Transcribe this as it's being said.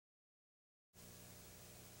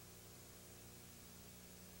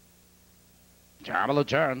Terrible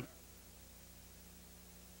turn.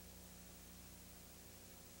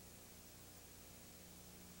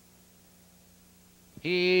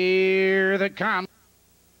 Here they come.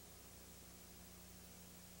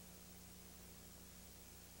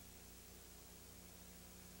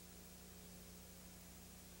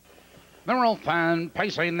 They're off and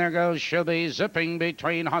pacing. There goes She'll Be Zipping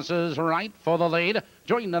between horses right for the lead.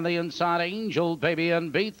 Joined on the inside, Angel Baby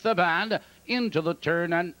and Beat the Band. Into the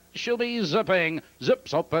turn and She'll Be Zipping.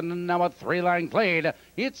 Zips open and now a 3-length lead.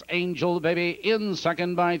 It's Angel Baby in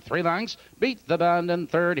second by 3 lengths. Beat the Band in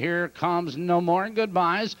third. Here comes No More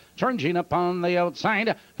Goodbyes. Charging upon the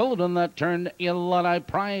outside. Followed in that turn, Illini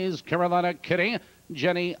Prize, Carolina Kitty.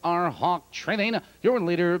 Jenny R. Hawk trailing. Your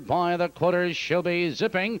leader by the quarter, She'll Be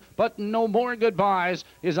Zipping, but No More Goodbyes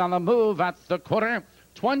is on the move at the quarter.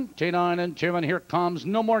 29 and 2, and here comes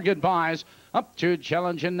No More Goodbyes. Up to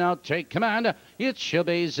challenge and now take command. It's She'll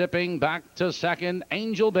Be Zipping back to second.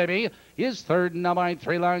 Angel Baby is third now by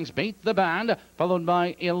 3 lengths. Beat the Band, followed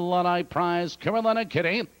by Illini Prize, Carolina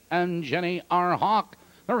Kitty, and Jenny R. Hawk.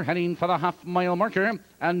 They're heading for the half-mile marker,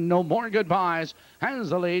 and No More Goodbyes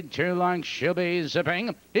has the lead. 2 lengths, She'll Be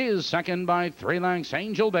Zipping is second by 3 lengths.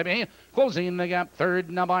 Angel Baby closing the gap third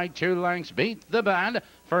now by 2 lengths. Beat the Band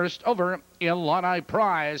first over Illini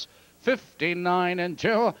Prize. 59 and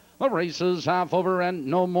 2. The race is half over, and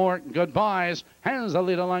No More Goodbyes has the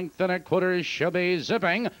lead a length and a quarter. She'll Be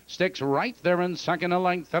Zipping sticks right there in second, a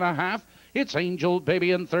length and a half. It's Angel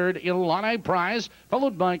Baby in third, Illini Prize,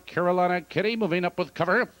 followed by Carolina Kitty moving up with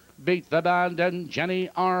cover. Beat the Band and Jenny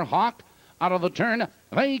R. Hawk. Out of the turn,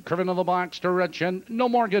 they curve into the box direction. No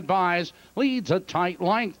More Goodbyes leads a tight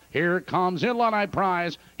length. Here comes Illini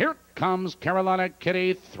Prize. Here comes Carolina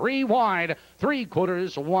Kitty, 3 wide,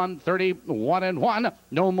 3/4, 130, 1 and 1.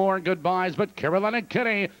 No More Goodbyes, but Carolina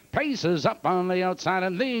Kitty paces up on the outside,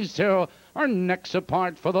 and these two are necks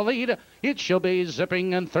apart for the lead. It She'll Be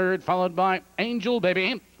Zipping in third, followed by Angel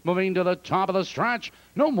Baby. Moving to the top of the stretch,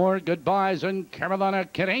 No More Goodbyes and Carolina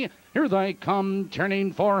Kitty. Here they come,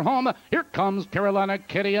 turning for home. Here comes Carolina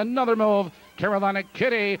Kitty, another move. Carolina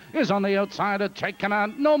Kitty is on the outside to take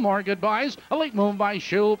command. No More Goodbyes. A late move by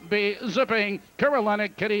She'll Be Zipping. Carolina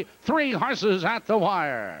Kitty, 3 horses at the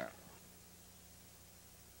wire.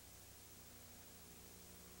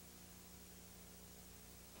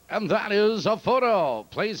 And that is a photo.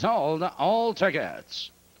 Please hold all tickets.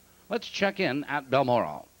 Let's check in at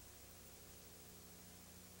Balmoral.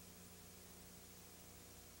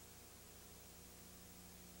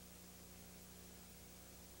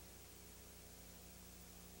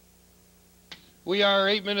 We are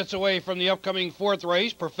 8 minutes away from the upcoming 4th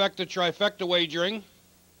race, Perfecta Trifecta wagering.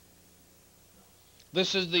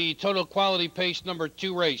 This is the total quality pace number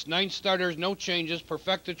 2 race. 9 starters, no changes.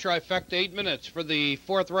 Perfecta Trifecta, 8 minutes for the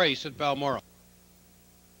 4th race at Balmoral.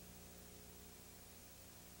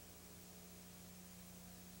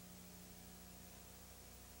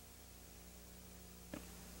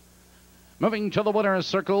 Moving to the winner's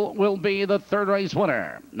circle will be the 3rd race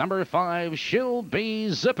winner. Number 5, She'll Be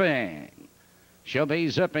Zipping. She'll Be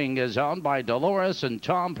Zipping is owned by Dolores and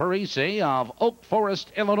Tom Parisi of Oak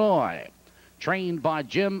Forest, Illinois. Trained by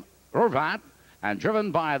Jim Horvat and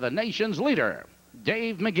driven by the nation's leader,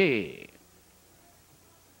 Dave Magee.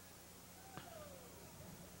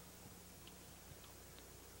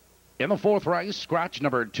 In the 4th race, scratch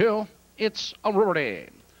number 2, it's a Roarty.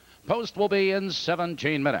 Post will be in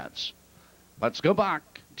 17 minutes. Let's go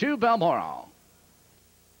back to Balmoral.